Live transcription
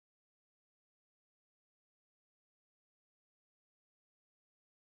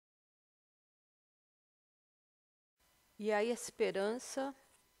E a esperança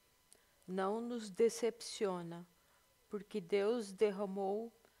não nos decepciona, porque Deus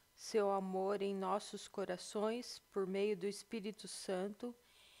derramou seu amor em nossos corações por meio do Espírito Santo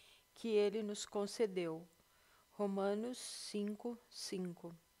que Ele nos concedeu. Romanos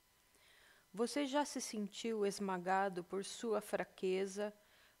 5:5. Você já se sentiu esmagado por sua fraqueza,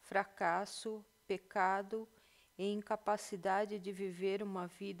 fracasso, pecado e incapacidade de viver uma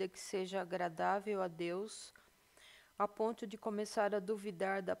vida que seja agradável a Deus, a ponto de começar a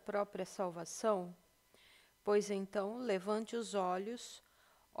duvidar da própria salvação? Pois então, levante os olhos,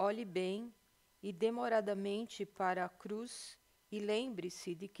 olhe bem e demoradamente para a cruz e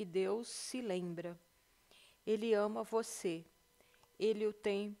lembre-se de que Deus se lembra. Ele ama você. Ele o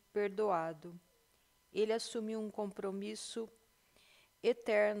tem perdoado. Ele assumiu um compromisso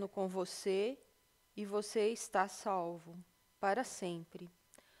eterno com você e você está salvo para sempre.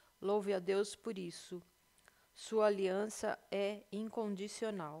 Louve a Deus por isso. Sua aliança é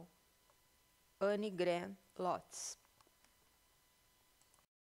incondicional. Lotz.